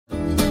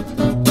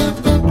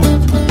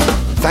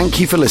Thank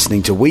you for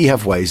listening to We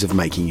Have Ways of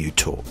Making You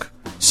Talk.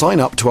 Sign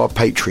up to our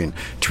Patreon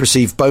to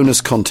receive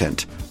bonus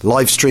content,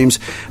 live streams,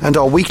 and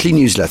our weekly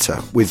newsletter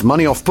with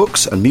money off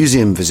books and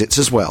museum visits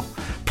as well,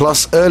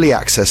 plus early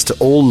access to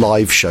all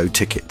live show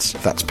tickets.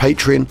 That's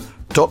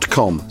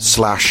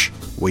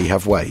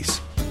patreon.com/wehaveways.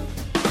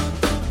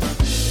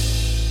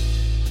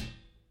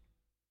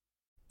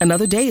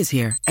 Another day is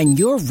here, and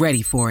you're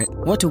ready for it.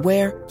 What to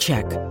wear?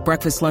 Check.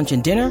 Breakfast, lunch,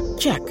 and dinner?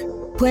 Check.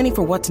 Planning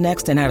for what's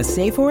next and how to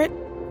save for it?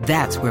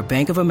 That's where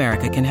Bank of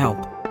America can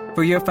help.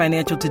 For your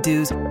financial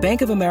to-dos,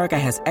 Bank of America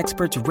has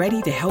experts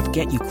ready to help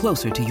get you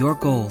closer to your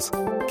goals.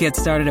 Get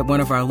started at one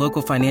of our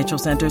local financial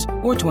centers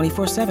or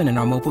 24/7 in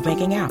our mobile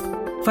banking app.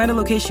 Find a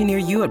location near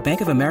you at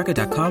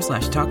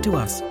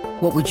bankofamerica.com/talktous.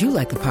 What would you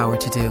like the power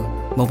to do?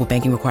 Mobile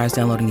banking requires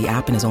downloading the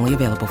app and is only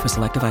available for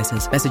select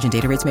devices. Message and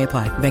data rates may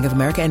apply. Bank of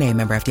America NA,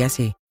 member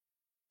FDIC.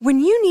 When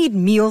you need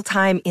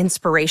mealtime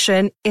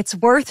inspiration, it's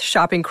worth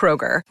shopping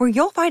Kroger, where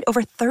you'll find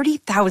over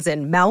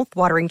 30,000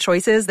 mouth-watering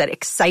choices that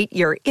excite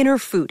your inner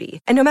foodie.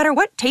 And no matter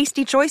what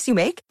tasty choice you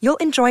make, you'll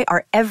enjoy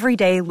our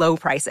everyday low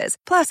prices,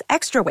 plus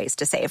extra ways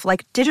to save,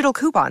 like digital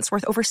coupons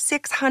worth over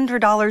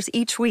 $600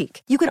 each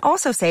week. You can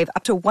also save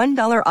up to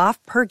 $1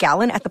 off per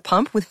gallon at the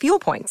pump with fuel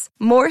points.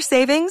 More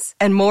savings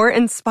and more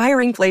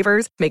inspiring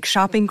flavors make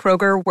shopping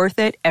Kroger worth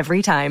it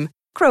every time.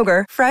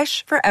 Kroger,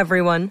 fresh for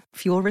everyone.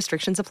 Fuel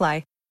restrictions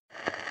apply.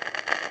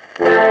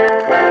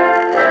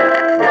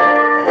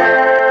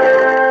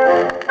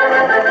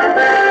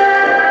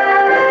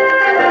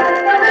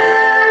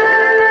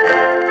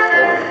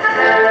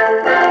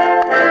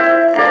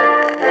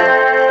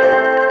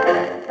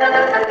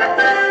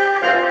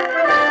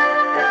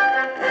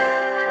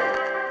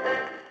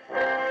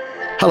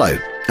 Hello,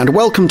 and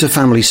welcome to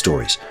Family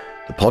Stories,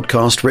 the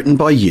podcast written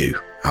by you,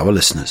 our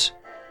listeners.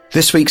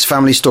 This week's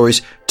Family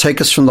Stories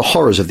take us from the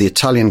horrors of the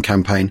Italian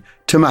campaign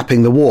to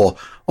mapping the war,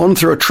 on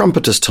through a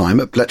trumpeter's time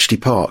at Bletchley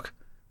Park,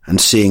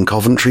 and seeing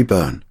Coventry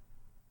burn.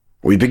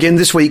 We begin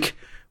this week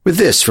with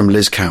this from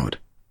Liz Coward.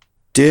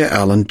 Dear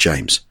Alan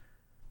James,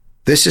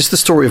 this is the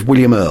story of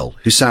William Earl,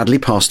 who sadly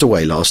passed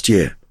away last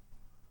year.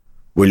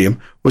 William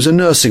was a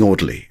nursing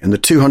orderly in the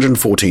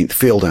 214th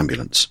Field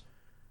Ambulance.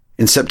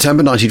 In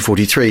September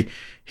 1943,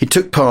 he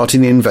took part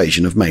in the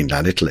invasion of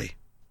mainland Italy.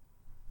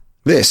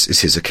 This is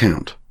his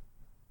account.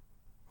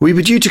 We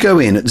were due to go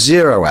in at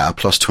 0 hour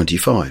plus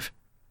 25.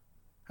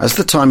 As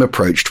the time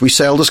approached, we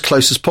sailed as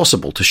close as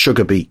possible to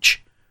Sugar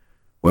Beach.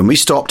 When we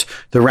stopped,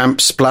 the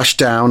ramp splashed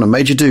down and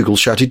Major Dougal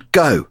shouted,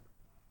 "Go!"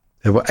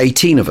 There were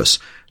 18 of us,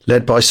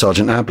 led by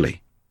Sergeant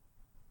Abley.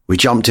 We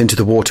jumped into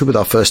the water with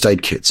our first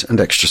aid kits and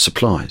extra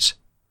supplies.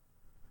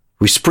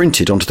 We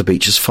sprinted onto the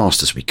beach as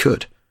fast as we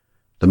could.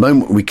 The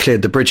moment we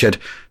cleared the bridgehead,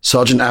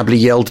 Sergeant Abley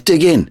yelled,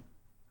 "Dig in!"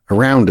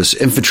 Around us,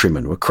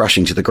 infantrymen were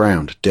crashing to the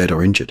ground, dead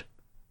or injured.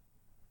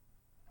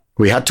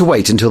 We had to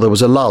wait until there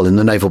was a lull in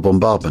the naval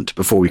bombardment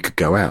before we could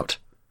go out.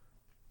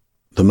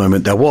 The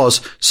moment there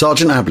was,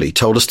 Sergeant Abley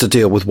told us to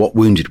deal with what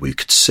wounded we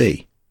could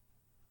see.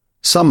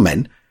 Some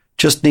men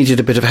just needed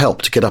a bit of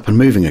help to get up and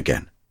moving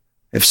again.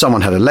 If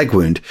someone had a leg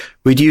wound,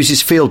 we'd use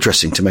his field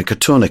dressing to make a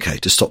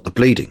tourniquet to stop the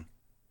bleeding.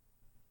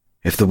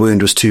 If the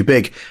wound was too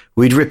big,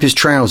 we'd rip his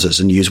trousers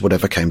and use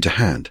whatever came to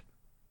hand.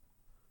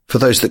 For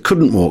those that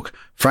couldn't walk,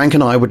 Frank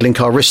and I would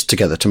link our wrists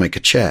together to make a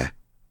chair.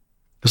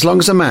 As long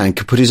as a man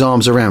could put his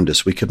arms around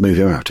us, we could move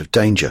him out of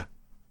danger.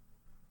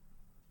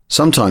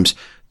 Sometimes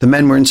the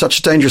men were in such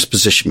a dangerous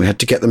position we had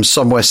to get them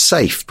somewhere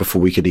safe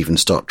before we could even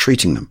start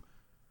treating them.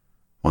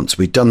 Once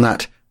we'd done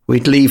that,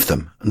 we'd leave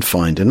them and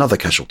find another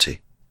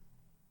casualty.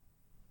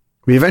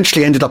 We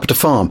eventually ended up at a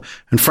farm,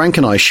 and Frank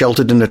and I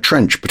sheltered in a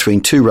trench between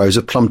 2 rows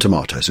of plum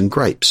tomatoes and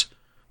grapes.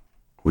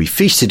 We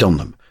feasted on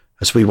them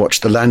as we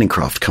watched the landing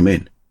craft come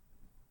in.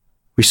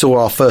 We saw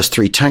our first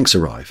 3 tanks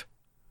arrive.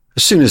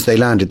 As soon as they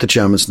landed, the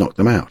Germans knocked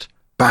them out.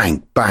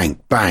 Bang,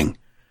 bang, bang.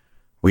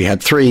 We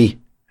had 3,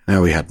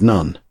 now we had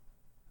none.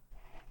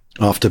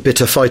 After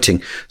bitter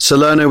fighting,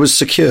 Salerno was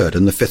secured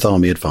and the Fifth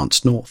Army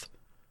advanced north.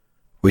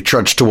 We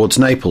trudged towards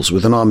Naples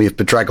with an army of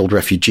bedraggled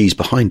refugees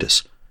behind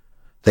us.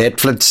 They had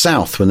fled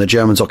south when the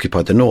Germans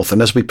occupied the north, and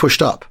as we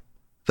pushed up,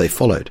 they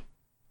followed.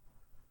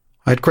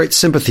 I had great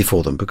sympathy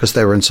for them because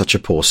they were in such a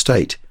poor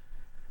state.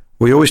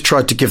 We always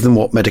tried to give them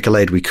what medical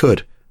aid we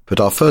could, but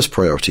our first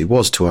priority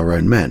was to our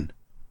own men.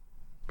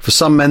 For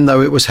some men,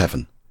 though, it was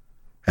heaven.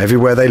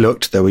 Everywhere they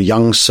looked, there were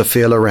young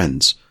Sophia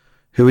Lorenz,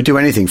 who would do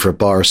anything for a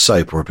bar of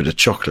soap or a bit of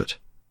chocolate.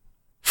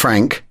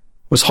 Frank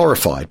was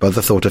horrified by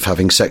the thought of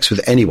having sex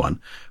with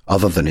anyone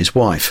other than his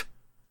wife.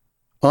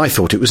 I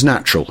thought it was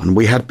natural, and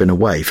we had been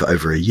away for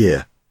over a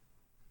year.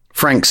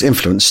 Frank's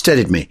influence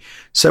steadied me,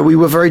 so we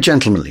were very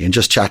gentlemanly and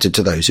just chatted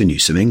to those who knew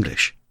some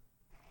English.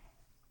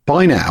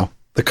 By now,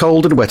 the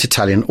cold and wet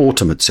Italian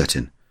autumn had set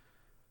in.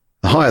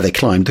 The higher they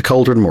climbed, the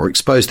colder and more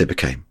exposed they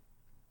became.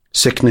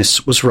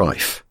 Sickness was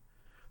rife.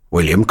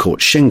 William caught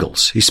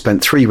shingles. He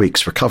spent 3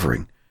 weeks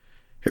recovering.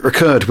 It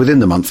recurred within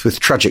the month with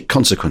tragic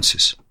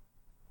consequences.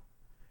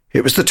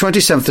 It was the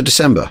 27th of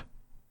December.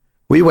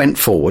 We went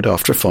forward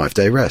after a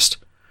 5-day rest.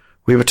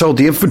 We were told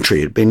the infantry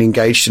had been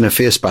engaged in a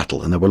fierce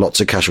battle and there were lots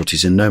of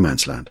casualties in no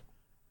man's land.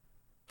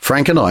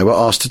 Frank and I were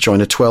asked to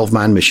join a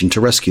 12-man mission to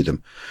rescue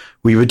them.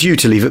 We were due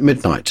to leave at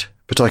midnight,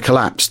 but I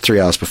collapsed 3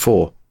 hours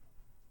before.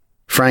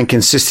 Frank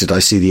insisted I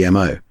see the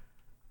MO.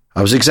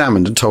 I was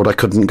examined and told I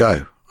couldn't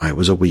go. I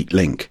was a weak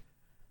link.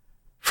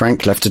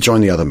 Frank left to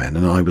join the other men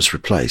and I was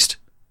replaced.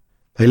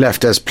 They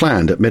left as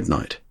planned at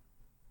midnight.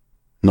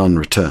 None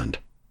returned.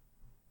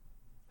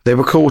 They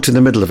were caught in the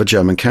middle of a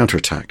German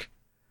counterattack.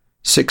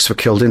 6 were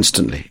killed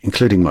instantly,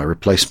 including my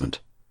replacement.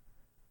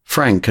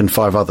 Frank and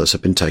 5 others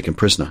had been taken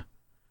prisoner.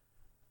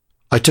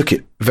 I took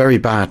it very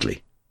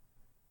badly.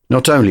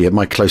 Not only had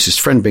my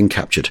closest friend been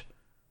captured,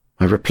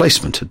 my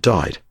replacement had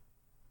died.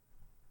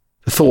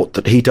 The thought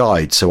that he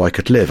died so I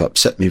could live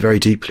upset me very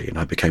deeply and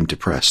I became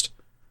depressed.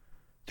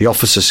 The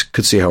officers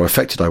could see how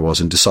affected I was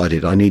and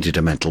decided I needed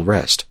a mental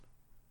rest.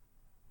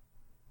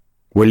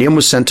 William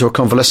was sent to a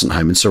convalescent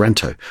home in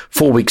Sorrento.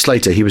 4 weeks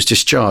later he was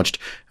discharged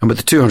and with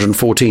the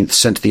 214th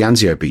sent to the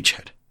Anzio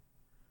beachhead.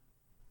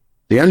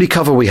 The only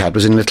cover we had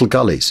was in little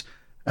gullies,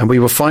 and we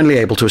were finally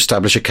able to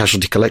establish a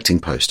casualty collecting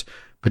post,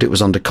 but it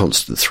was under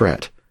constant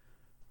threat.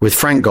 With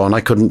Frank gone,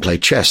 I couldn't play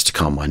chess to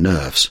calm my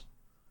nerves.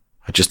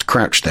 I just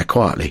crouched there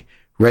quietly,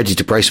 ready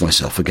to brace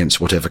myself against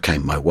whatever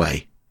came my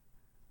way.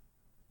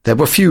 There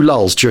were few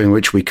lulls during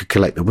which we could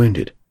collect the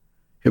wounded.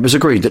 It was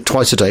agreed that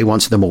twice a day,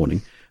 once in the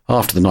morning,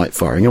 after the night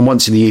firing, and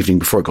once in the evening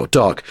before it got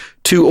dark,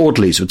 2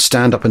 orderlies would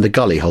stand up in the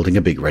gully holding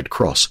a big red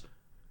cross.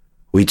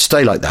 We'd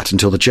stay like that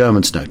until the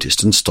Germans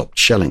noticed and stopped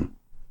shelling.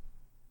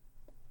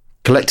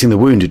 Collecting the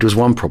wounded was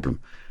one problem.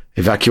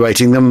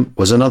 Evacuating them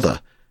was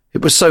another.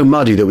 It was so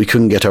muddy that we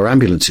couldn't get our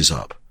ambulances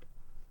up.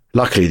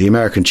 Luckily, the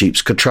American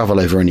jeeps could travel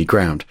over any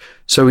ground,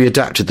 so we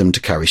adapted them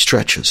to carry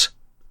stretchers.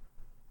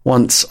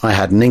 Once I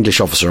had an English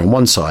officer on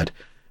one side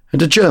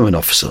and a German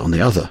officer on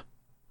the other.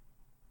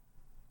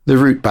 The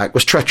route back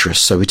was treacherous,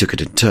 so we took it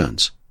in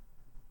turns.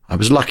 I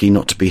was lucky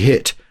not to be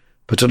hit,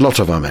 but a lot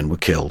of our men were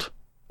killed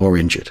or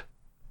injured.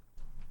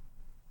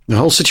 The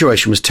whole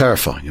situation was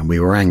terrifying and we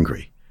were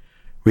angry.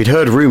 We'd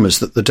heard rumours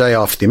that the day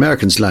after the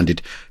Americans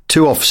landed,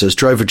 2 officers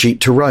drove a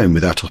jeep to Rome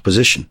without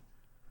opposition.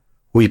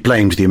 We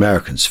blamed the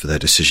Americans for their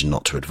decision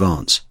not to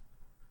advance.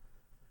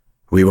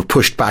 We were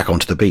pushed back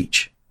onto the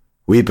beach.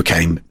 We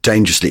became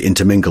dangerously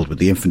intermingled with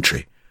the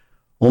infantry.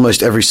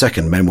 Almost every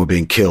second men were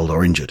being killed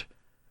or injured.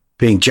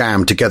 Being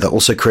jammed together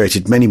also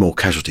created many more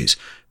casualties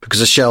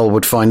because a shell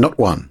would find not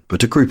one,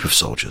 but a group of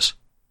soldiers.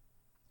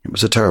 It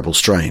was a terrible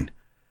strain.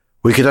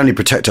 We could only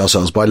protect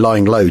ourselves by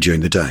lying low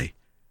during the day.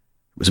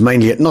 It was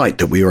mainly at night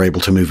that we were able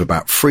to move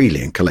about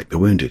freely and collect the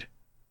wounded.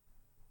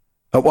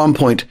 At one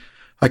point,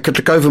 I could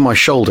look over my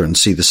shoulder and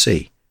see the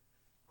sea.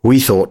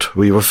 We thought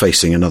we were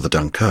facing another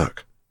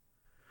Dunkirk.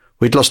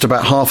 We'd lost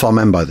about half our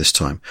men by this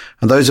time,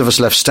 and those of us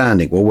left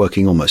standing were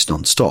working almost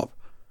non-stop.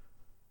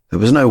 There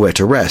was nowhere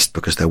to rest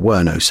because there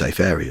were no safe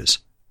areas.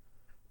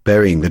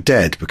 Burying the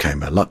dead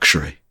became a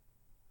luxury.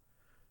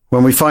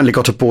 When we finally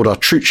got aboard our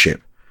troop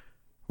ship,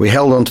 we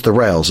held onto the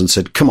rails and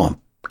said, "Come on,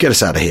 get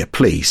us out of here,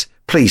 please.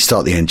 Please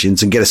start the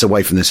engines and get us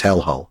away from this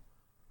hellhole."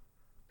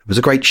 There was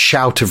a great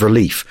shout of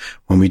relief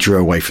when we drew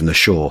away from the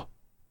shore.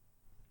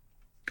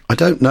 I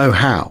don't know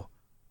how,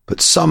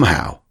 but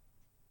somehow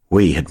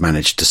we had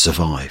managed to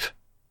survive.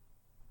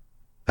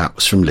 That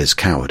was from Liz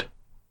Coward.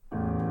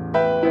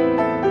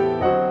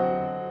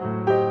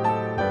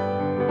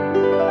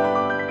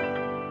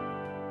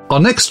 Our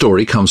next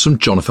story comes from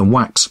Jonathan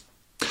Wax.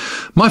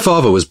 My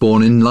father was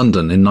born in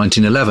London in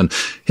 1911.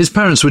 His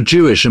parents were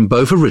Jewish and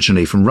both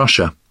originally from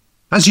Russia.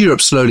 As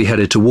Europe slowly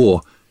headed to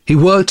war, he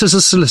worked as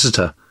a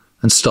solicitor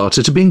and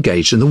started to be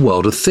engaged in the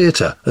world of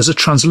theatre as a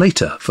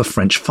translator for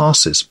French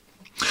farces.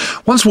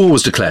 Once war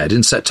was declared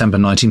in September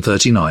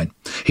 1939,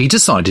 he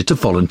decided to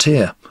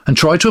volunteer and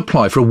tried to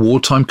apply for a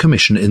wartime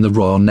commission in the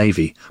Royal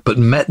Navy, but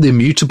met the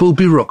immutable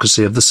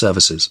bureaucracy of the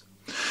services.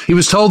 He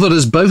was told that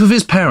as both of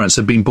his parents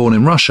had been born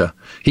in Russia,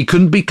 he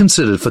couldn't be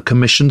considered for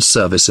commissioned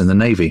service in the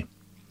Navy.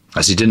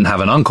 As he didn't have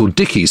an Uncle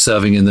Dickie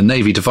serving in the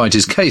Navy to fight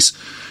his case,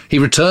 he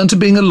returned to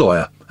being a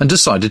lawyer and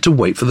decided to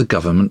wait for the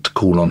government to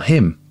call on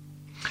him.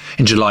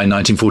 In July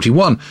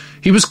 1941,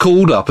 he was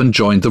called up and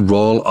joined the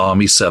Royal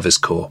Army Service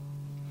Corps.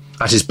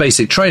 At his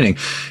basic training,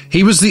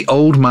 he was the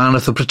old man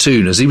of the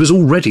platoon as he was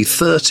already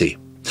 30.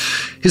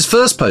 His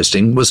first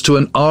posting was to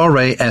an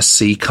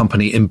RASC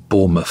company in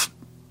Bournemouth.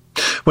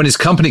 When his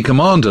company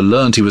commander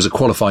learned he was a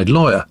qualified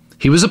lawyer,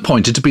 he was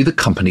appointed to be the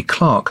company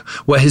clerk,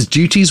 where his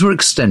duties were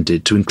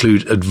extended to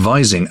include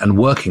advising and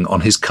working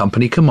on his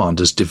company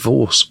commander's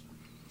divorce.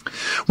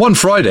 One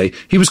Friday,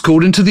 he was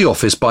called into the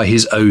office by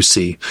his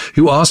OC,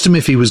 who asked him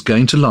if he was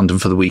going to London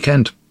for the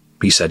weekend.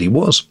 He said he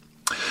was.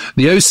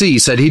 The OC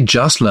said he'd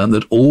just learnt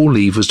that all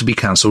leave was to be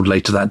cancelled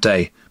later that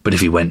day, but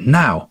if he went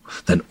now,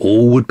 then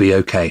all would be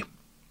okay.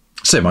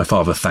 So my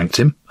father thanked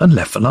him and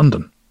left for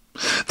London.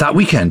 That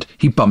weekend,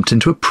 he bumped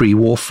into a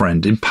pre-war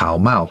friend in Pall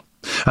Mall,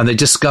 and they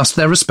discussed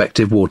their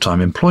respective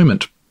wartime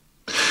employment.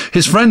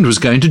 His friend was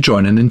going to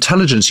join an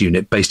intelligence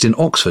unit based in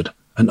Oxford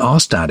and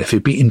asked Dad if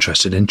he'd be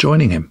interested in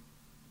joining him.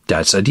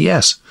 Dad said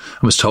yes,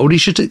 and was told he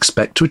should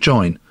expect to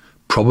join,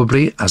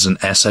 probably as an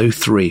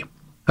SO3.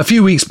 A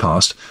few weeks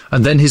passed,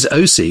 and then his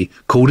OC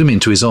called him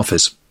into his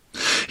office.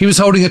 He was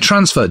holding a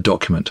transfer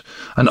document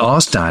and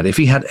asked Dad if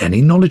he had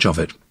any knowledge of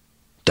it.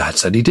 Dad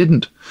said he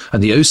didn't,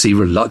 and the OC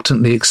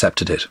reluctantly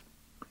accepted it.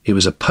 It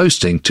was a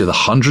posting to the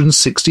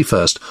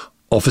 161st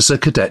Officer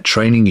Cadet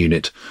Training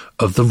Unit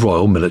of the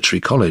Royal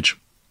Military College.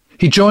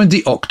 He joined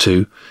the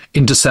OCTU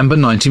in December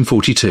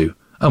 1942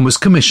 and was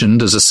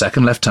commissioned as a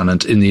second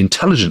lieutenant in the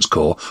Intelligence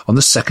Corps on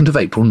the 2nd of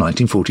April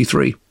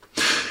 1943.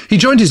 He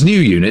joined his new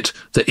unit,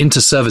 the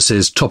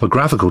Inter-Services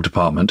Topographical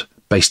Department,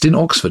 based in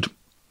Oxford.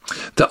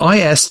 The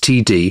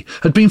ISTD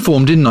had been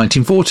formed in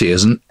 1940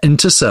 as an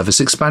inter-service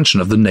expansion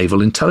of the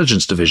Naval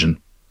Intelligence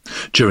Division.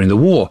 During the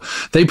war,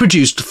 they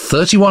produced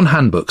 31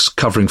 handbooks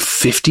covering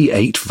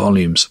 58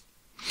 volumes.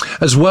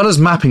 As well as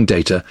mapping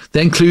data,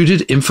 they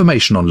included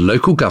information on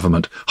local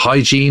government,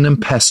 hygiene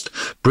and pest,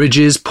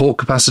 bridges, port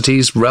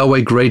capacities,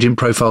 railway gradient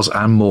profiles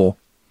and more.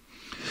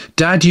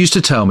 Dad used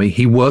to tell me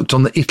he worked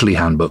on the Italy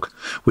handbook,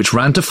 which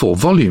ran to 4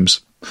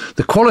 volumes.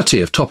 The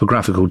quality of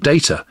topographical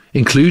data,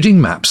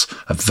 including maps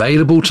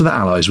available to the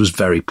Allies, was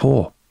very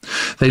poor.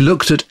 They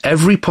looked at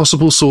every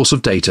possible source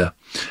of data,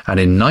 and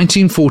in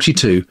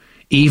 1942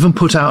 even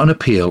put out an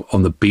appeal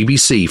on the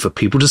BBC for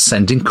people to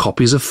send in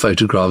copies of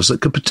photographs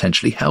that could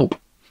potentially help.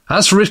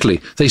 As for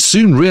Italy, they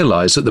soon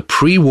realised that the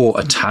pre-war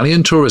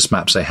Italian tourist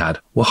maps they had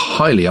were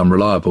highly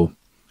unreliable.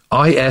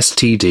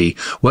 ISTD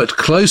worked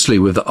closely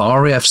with the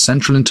RAF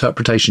Central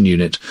Interpretation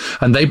Unit,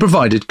 and they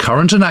provided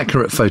current and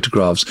accurate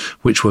photographs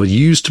which were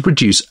used to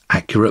produce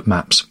accurate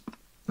maps.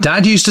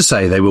 Dad used to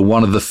say they were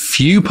one of the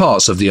few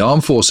parts of the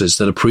armed forces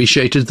that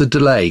appreciated the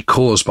delay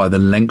caused by the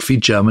lengthy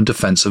German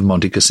defence of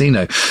Monte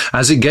Cassino,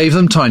 as it gave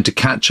them time to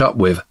catch up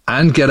with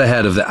and get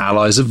ahead of the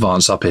Allies'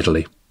 advance up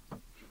Italy.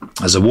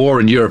 As the war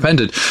in Europe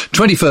ended,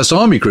 21st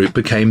Army Group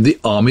became the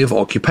Army of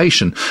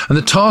Occupation, and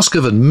the task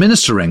of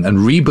administering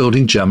and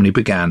rebuilding Germany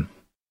began.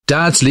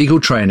 Dad's legal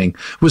training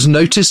was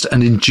noticed,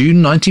 and in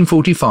June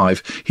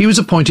 1945 he was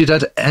appointed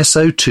at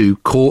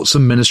SO2 Courts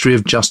and Ministry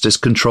of Justice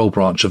Control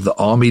Branch of the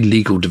Army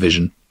Legal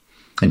Division.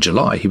 In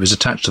July he was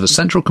attached to the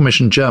Central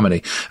Commission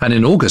Germany, and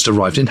in August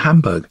arrived in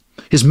Hamburg.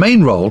 His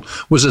main role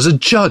was as a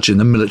judge in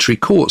the military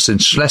courts in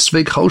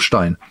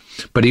Schleswig-Holstein,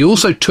 but he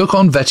also took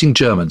on vetting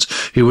Germans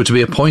who were to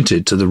be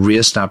appointed to the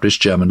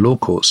re-established German law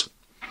courts.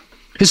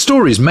 His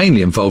stories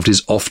mainly involved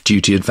his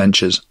off-duty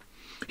adventures.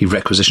 He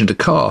requisitioned a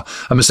car,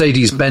 a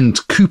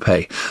Mercedes-Benz coupe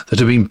that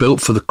had been built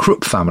for the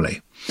Krupp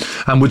family,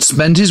 and would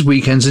spend his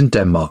weekends in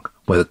Denmark,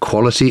 where the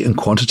quality and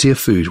quantity of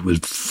food was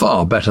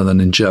far better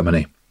than in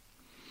Germany.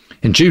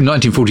 In June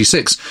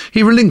 1946,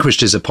 he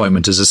relinquished his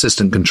appointment as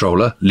Assistant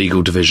Controller,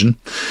 Legal Division.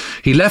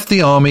 He left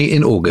the Army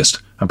in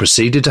August and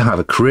proceeded to have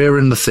a career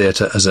in the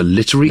theatre as a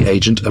literary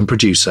agent and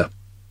producer.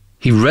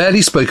 He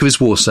rarely spoke of his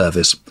war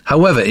service.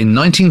 However, in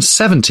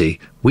 1970,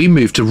 we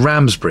moved to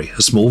Ramsbury,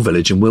 a small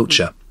village in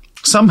Wiltshire.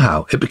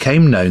 Somehow, it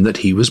became known that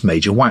he was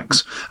Major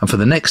Wax, and for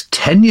the next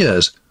 10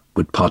 years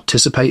would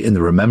participate in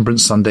the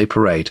Remembrance Sunday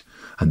Parade,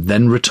 and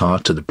then retire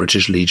to the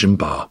British Legion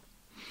Bar.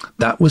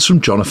 That was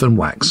from Jonathan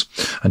Wax.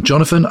 And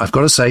Jonathan, I've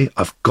got to say,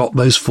 I've got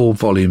those 4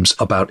 volumes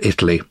about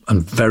Italy,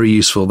 and very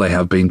useful they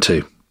have been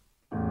too.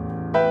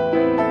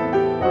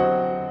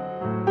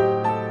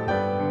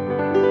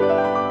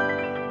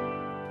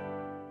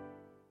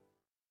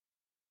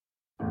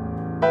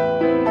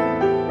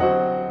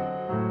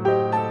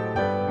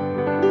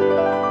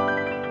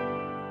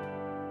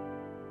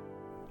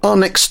 Our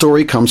next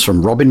story comes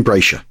from Robin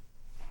Brasher.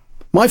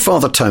 My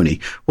father, Tony,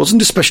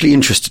 wasn't especially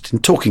interested in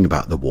talking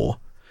about the war.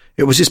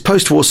 It was his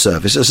post-war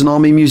service as an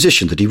army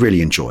musician that he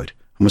really enjoyed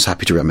and was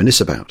happy to reminisce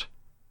about.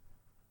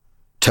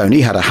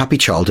 Tony had a happy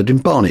childhood in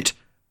Barnet,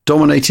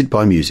 dominated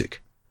by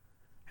music.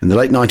 In the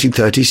late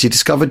 1930s, he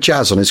discovered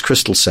jazz on his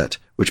crystal set,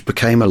 which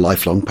became a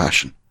lifelong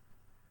passion.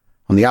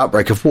 On the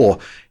outbreak of war,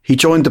 he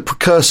joined the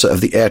precursor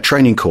of the Air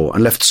Training Corps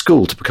and left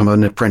school to become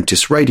an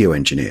apprentice radio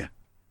engineer.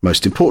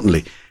 Most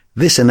importantly,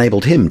 this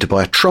enabled him to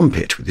buy a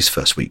trumpet with his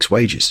first week's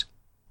wages.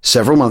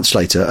 Several months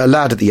later, a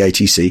lad at the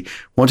ATC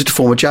wanted to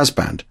form a jazz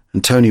band,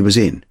 and Tony was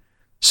in.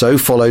 So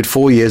followed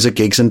 4 years of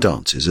gigs and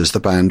dances as the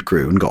band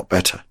grew and got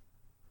better.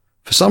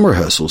 For some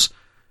rehearsals,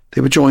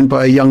 they were joined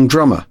by a young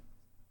drummer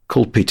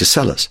called Peter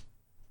Sellers.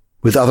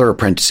 With other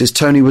apprentices,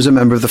 Tony was a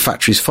member of the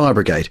factory's fire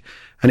brigade,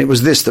 and it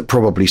was this that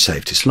probably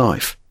saved his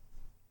life.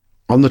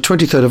 On the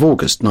 23rd of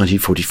August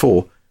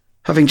 1944,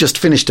 having just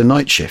finished a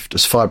night shift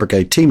as fire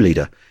brigade team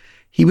leader,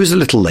 he was a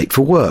little late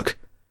for work,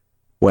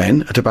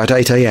 when, at about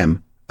 8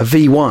 a.m, a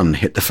V1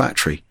 hit the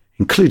factory,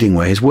 including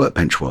where his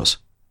workbench was.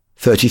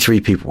 33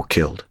 people were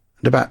killed,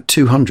 and about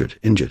 200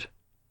 injured.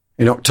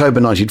 In October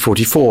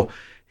 1944,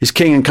 his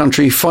king and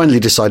country finally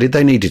decided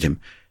they needed him,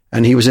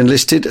 and he was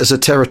enlisted as a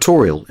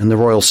territorial in the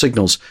Royal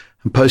Signals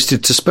and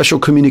posted to Special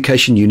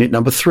Communication Unit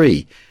No.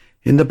 3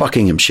 in the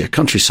Buckinghamshire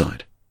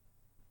countryside.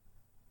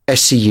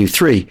 SCU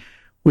 3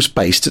 was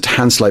based at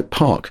Hanslope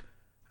Park,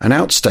 an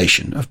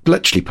outstation of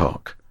Bletchley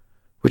Park,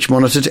 which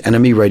monitored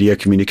enemy radio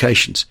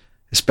communications,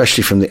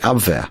 especially from the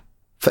Abwehr,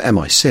 for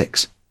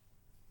MI6.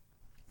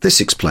 This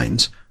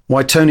explains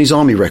why Tony's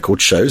army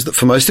record shows that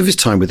for most of his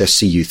time with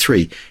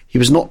SCU3, he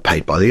was not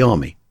paid by the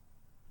army.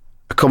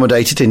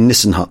 Accommodated in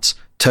Nissen huts,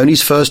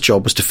 Tony's first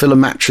job was to fill a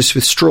mattress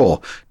with straw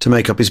to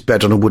make up his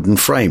bed on a wooden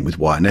frame with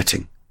wire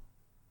netting.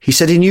 He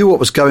said he knew what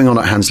was going on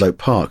at Hanslope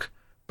Park,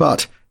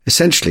 but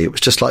essentially it was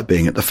just like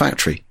being at the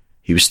factory.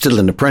 He was still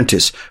an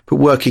apprentice, but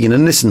working in a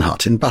Nissen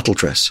hut in battle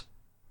dress.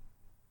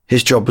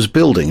 His job was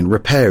building and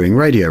repairing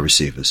radio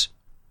receivers.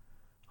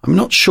 I'm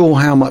not sure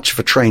how much of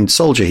a trained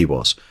soldier he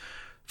was.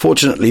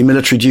 Fortunately,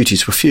 military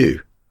duties were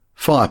few.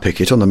 Fire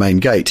picket on the main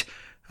gate,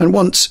 and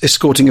once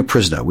escorting a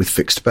prisoner with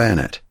fixed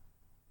bayonet.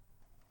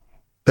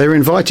 They were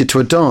invited to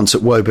a dance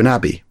at Woburn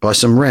Abbey by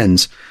some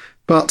wrens,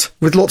 but,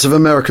 with lots of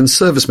American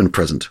servicemen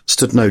present,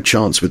 stood no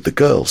chance with the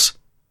girls.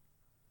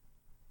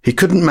 He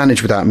couldn't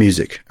manage without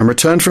music, and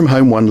returned from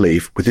home one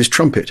leave with his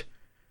trumpet.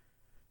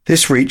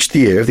 This reached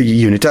the ear of the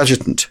unit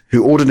adjutant,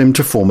 who ordered him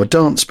to form a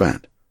dance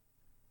band.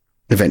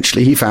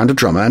 Eventually he found a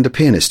drummer and a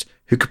pianist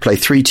who could play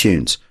 3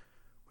 tunes.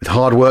 With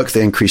hard work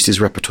they increased his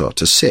repertoire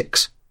to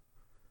 6.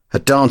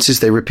 At dances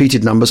they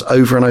repeated numbers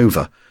over and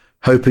over,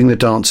 hoping the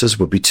dancers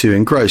would be too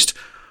engrossed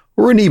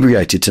or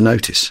inebriated to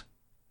notice.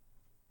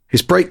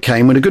 His break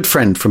came when a good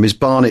friend from his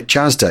Barnet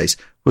jazz days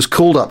was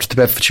called up to the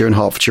Bedfordshire and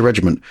Hertfordshire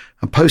Regiment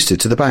and posted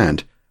to the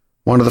band,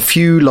 one of the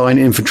few line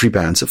infantry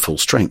bands at full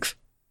strength.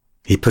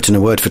 He put in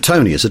a word for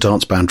Tony as a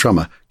dance band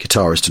drummer,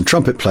 guitarist and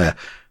trumpet player,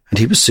 and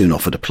he was soon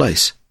offered a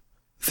place.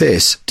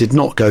 This did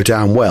not go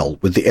down well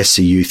with the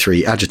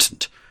SCU3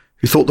 adjutant,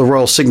 who thought the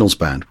Royal Signals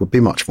Band would be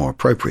much more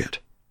appropriate.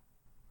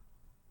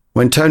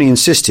 When Tony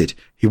insisted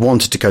he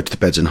wanted to go to the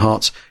Beds and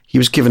Hearts, he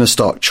was given a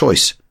stark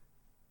choice.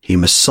 He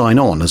must sign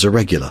on as a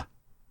regular.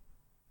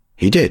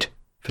 He did,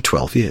 for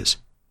 12 years.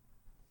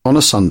 On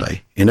a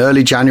Sunday, in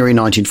early January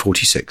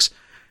 1946,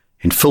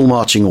 in full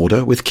marching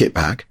order with kit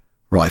bag,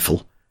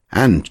 rifle,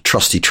 and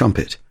trusty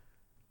trumpet,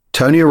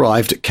 Tony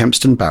arrived at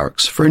Kempston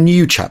Barracks for a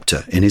new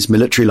chapter in his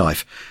military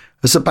life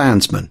as a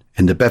bandsman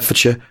in the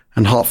Bedfordshire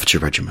and Hertfordshire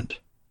Regiment.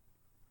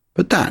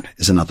 But that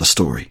is another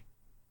story.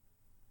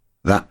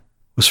 That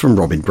was from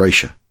Robin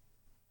Brasher.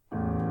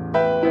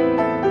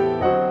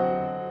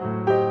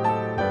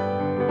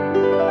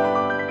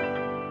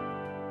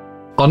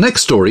 Our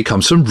next story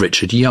comes from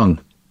Richard Young.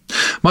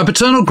 My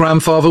paternal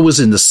grandfather was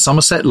in the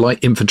Somerset Light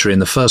Infantry in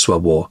the First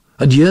World War,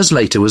 and years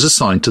later was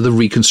assigned to the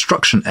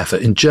reconstruction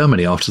effort in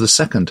Germany after the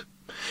Second.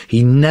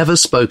 He never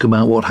spoke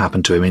about what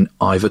happened to him in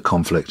either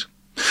conflict.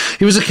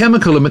 He was a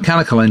chemical and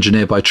mechanical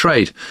engineer by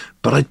trade,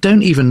 but I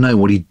don't even know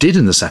what he did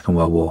in the Second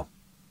World War.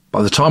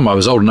 By the time I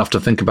was old enough to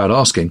think about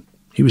asking,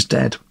 he was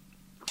dead.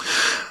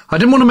 I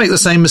didn't want to make the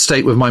same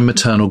mistake with my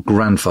maternal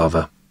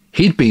grandfather.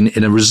 He'd been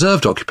in a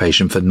reserved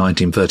occupation for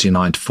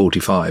 1939 to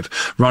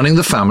 45, running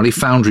the family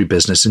foundry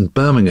business in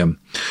Birmingham,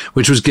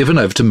 which was given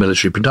over to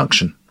military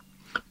production.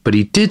 But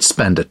he did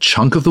spend a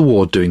chunk of the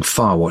war doing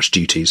fire watch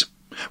duties.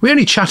 We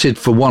only chatted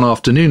for one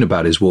afternoon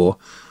about his war,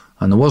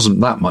 and there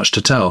wasn't that much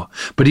to tell,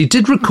 but he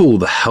did recall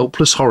the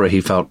helpless horror he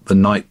felt the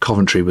night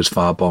Coventry was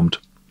firebombed.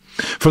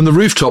 From the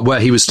rooftop where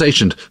he was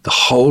stationed, the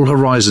whole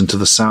horizon to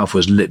the south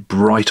was lit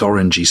bright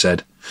orange, he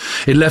said.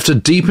 It left a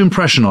deep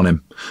impression on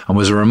him, and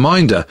was a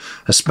reminder,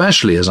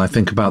 especially as I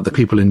think about the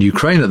people in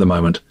Ukraine at the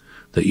moment,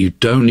 that you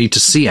don't need to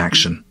see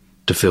action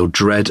to feel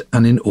dread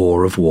and in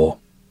awe of war.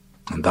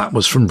 And that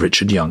was from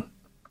Richard Young.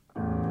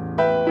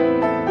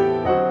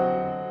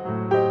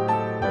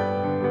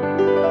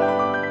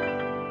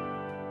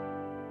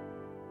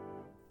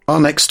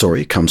 Our next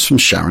story comes from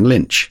Sharon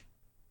Lynch.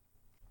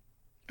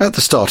 At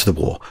the start of the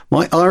war,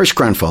 my Irish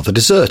grandfather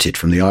deserted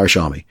from the Irish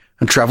Army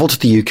and travelled to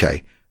the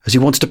UK as he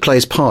wanted to play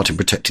his part in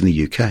protecting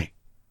the UK.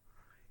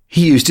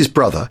 He used his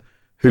brother,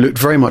 who looked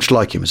very much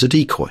like him, as a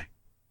decoy.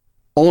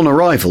 On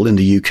arrival in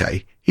the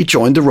UK, he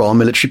joined the Royal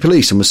Military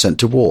Police and was sent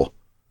to war.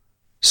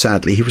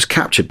 Sadly, he was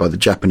captured by the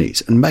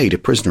Japanese and made a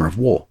prisoner of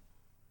war.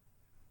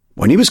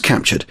 When he was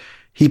captured,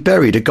 he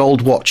buried a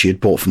gold watch he had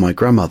bought for my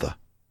grandmother.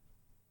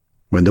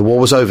 When the war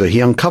was over, he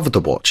uncovered the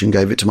watch and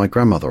gave it to my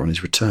grandmother on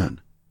his return.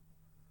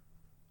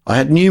 I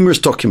had numerous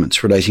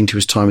documents relating to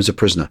his time as a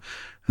prisoner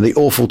and the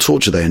awful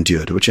torture they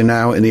endured, which are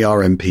now in the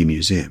RMP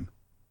Museum.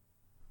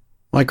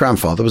 My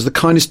grandfather was the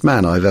kindest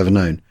man I have ever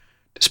known,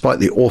 despite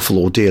the awful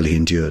ordeal he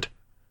endured.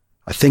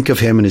 I think of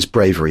him and his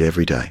bravery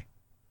every day.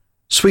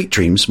 Sweet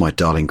dreams, my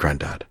darling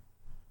granddad.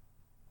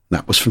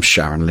 That was from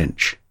Sharon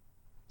Lynch.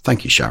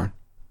 Thank you, Sharon.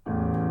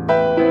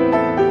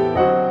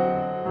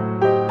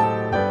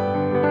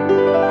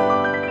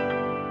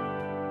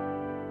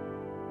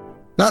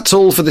 That's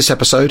all for this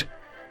episode.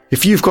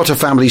 If you've got a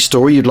family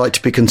story you'd like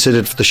to be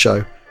considered for the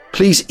show,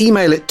 please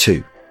email it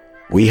to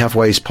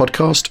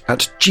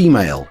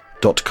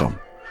wehavewayspodcast@gmail.com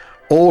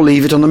or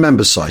leave it on the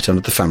members site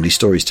under the Family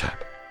Stories tab.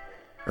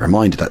 A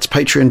reminder, that's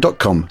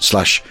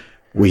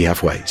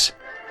patreon.com/wehaveways.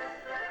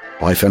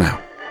 Bye for now.